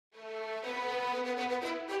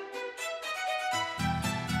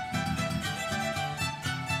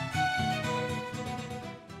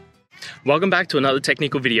Welcome back to another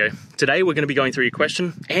technical video. Today we're going to be going through your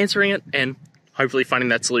question, answering it, and hopefully finding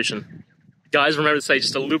that solution. Guys, remember to stay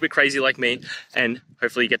just a little bit crazy like me, and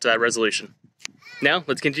hopefully you get to that resolution. Now,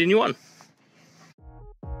 let's continue on.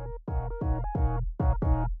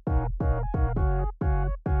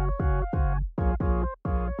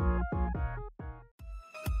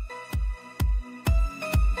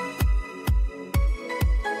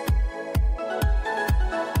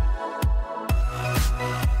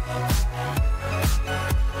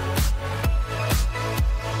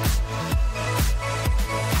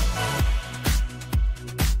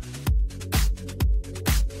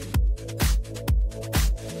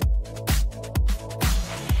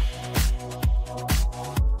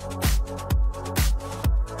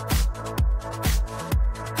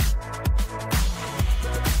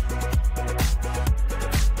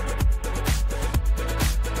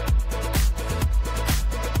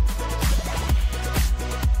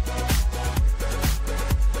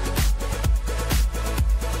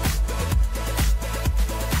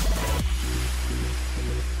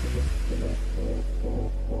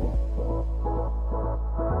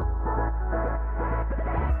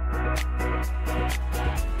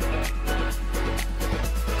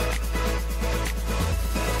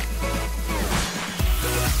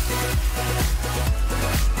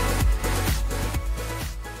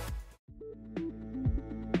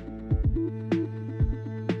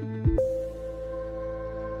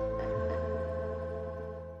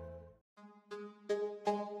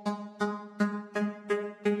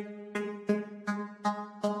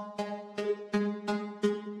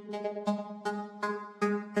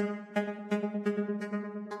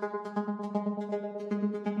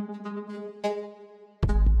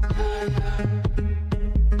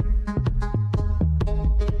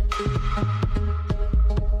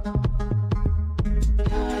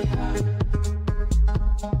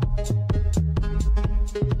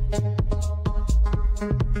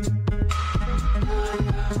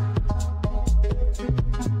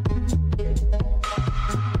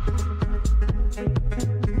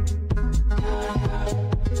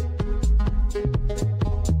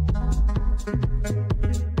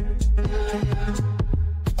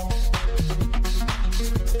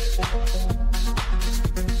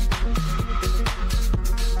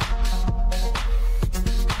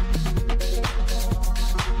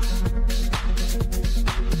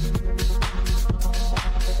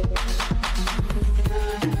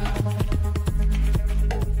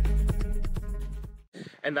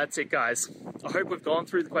 And that's it, guys. I hope we've gone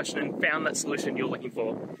through the question and found that solution you're looking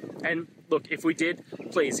for. And look, if we did,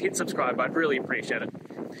 please hit subscribe. I'd really appreciate it.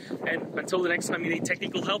 And until the next time you need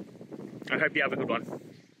technical help, I hope you have a good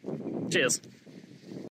one. Cheers.